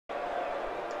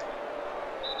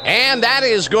And that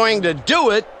is going to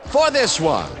do it for this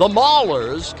one. The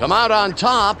Maulers come out on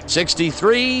top,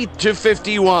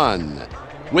 63-51.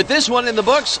 With this one in the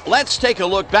books, let's take a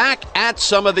look back at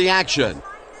some of the action.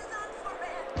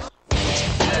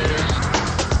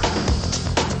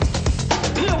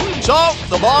 So,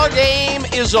 the ball game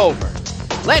is over.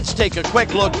 Let's take a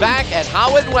quick look back at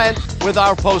how it went with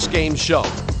our post-game show.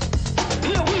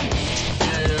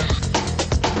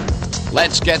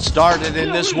 Let's get started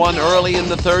in this one early in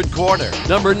the third quarter.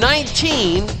 Number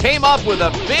 19 came up with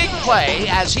a big play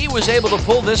as he was able to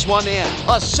pull this one in.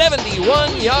 A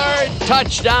 71-yard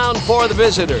touchdown for the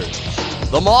visitors.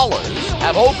 The Maulers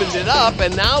have opened it up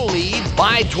and now lead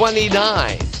by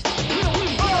 29.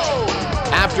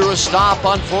 After a stop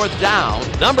on fourth down,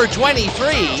 number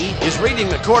 23 is reading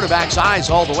the quarterback's eyes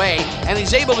all the way, and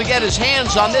he's able to get his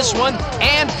hands on this one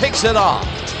and picks it off.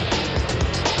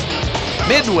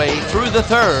 Midway through the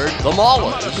third, the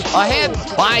Maulers ahead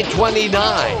by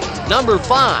 29. Number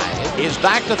 5 is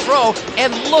back to throw,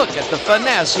 and look at the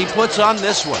finesse he puts on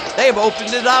this one. They've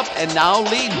opened it up and now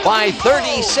lead by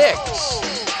 36.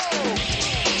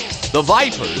 The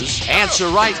Vipers answer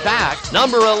right back.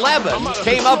 Number 11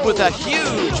 came up with a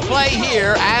huge play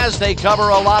here as they cover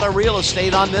a lot of real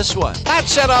estate on this one. That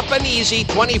set up an easy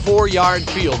 24-yard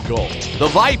field goal. The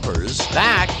Vipers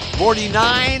back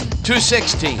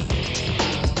 49-16.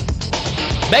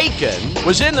 Bacon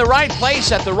was in the right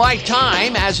place at the right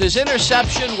time as his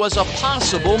interception was a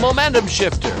possible momentum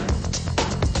shifter.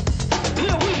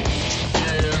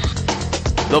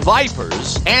 The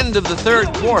Vipers, end of the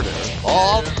third quarter,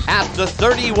 ball at the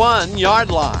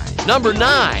 31-yard line. Number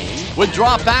 9 would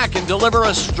drop back and deliver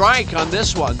a strike on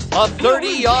this one. A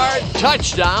 30-yard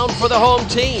touchdown for the home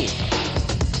team.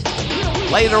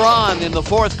 Later on in the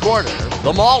fourth quarter,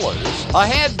 the Maulers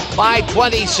ahead by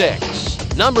 26.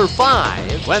 Number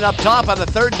 5 went up top on the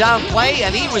third down play,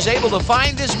 and he was able to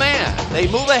find his man. They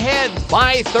move ahead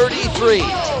by 33.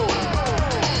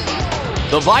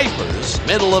 The Vipers,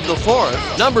 middle of the fourth,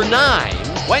 number 9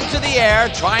 went to the air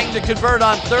trying to convert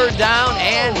on third down,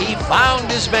 and he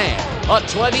found his man. A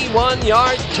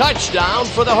 21-yard touchdown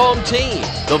for the home team.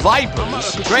 The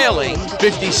Vipers trailing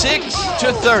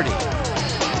 56-30.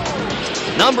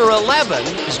 Number 11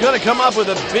 is going to come up with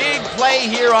a big play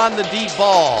here on the deep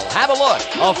ball. Have a look.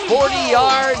 A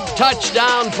 40-yard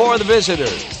touchdown for the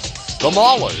visitors. The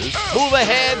Maulers move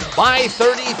ahead by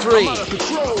 33.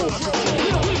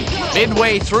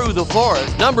 Midway through the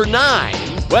fourth, number 9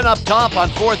 went up top on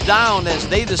fourth down as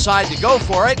they decide to go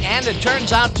for it, and it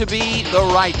turns out to be the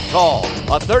right call.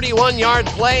 A 31-yard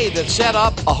play that set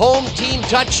up a home team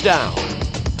touchdown.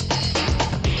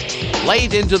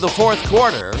 Late into the fourth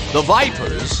quarter, the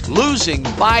Vipers losing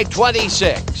by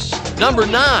 26. Number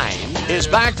 9 is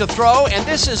back to throw, and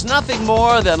this is nothing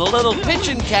more than a little pitch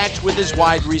and catch with his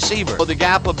wide receiver. For the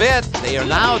gap a bit, they are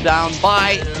now down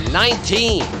by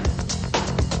 19.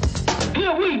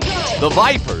 The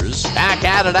Vipers back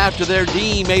at it after their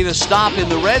D made a stop in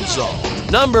the red zone.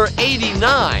 Number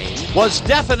 89 was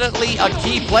definitely a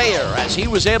key player as he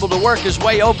was able to work his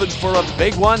way open for a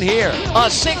big one here. A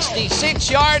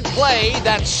 66-yard play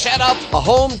that set up a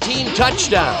home team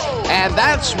touchdown. And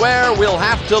that's where we'll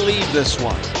have to leave this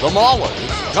one. The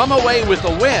Maulers come away with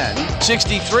a win,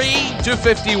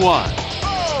 63-51.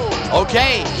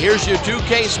 Okay, here's your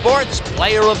 2K Sports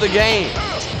Player of the Game.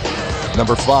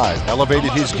 Number 5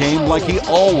 elevated his game like he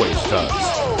always does.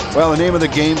 Well, the name of the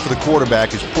game for the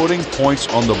quarterback is putting points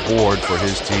on the board for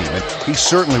his team, and he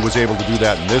certainly was able to do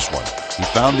that in this one. He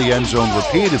found the end zone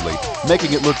repeatedly,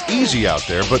 making it look easy out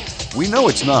there, but we know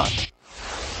it's not.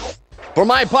 For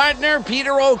my partner,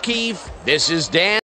 Peter O'Keefe, this is Dan.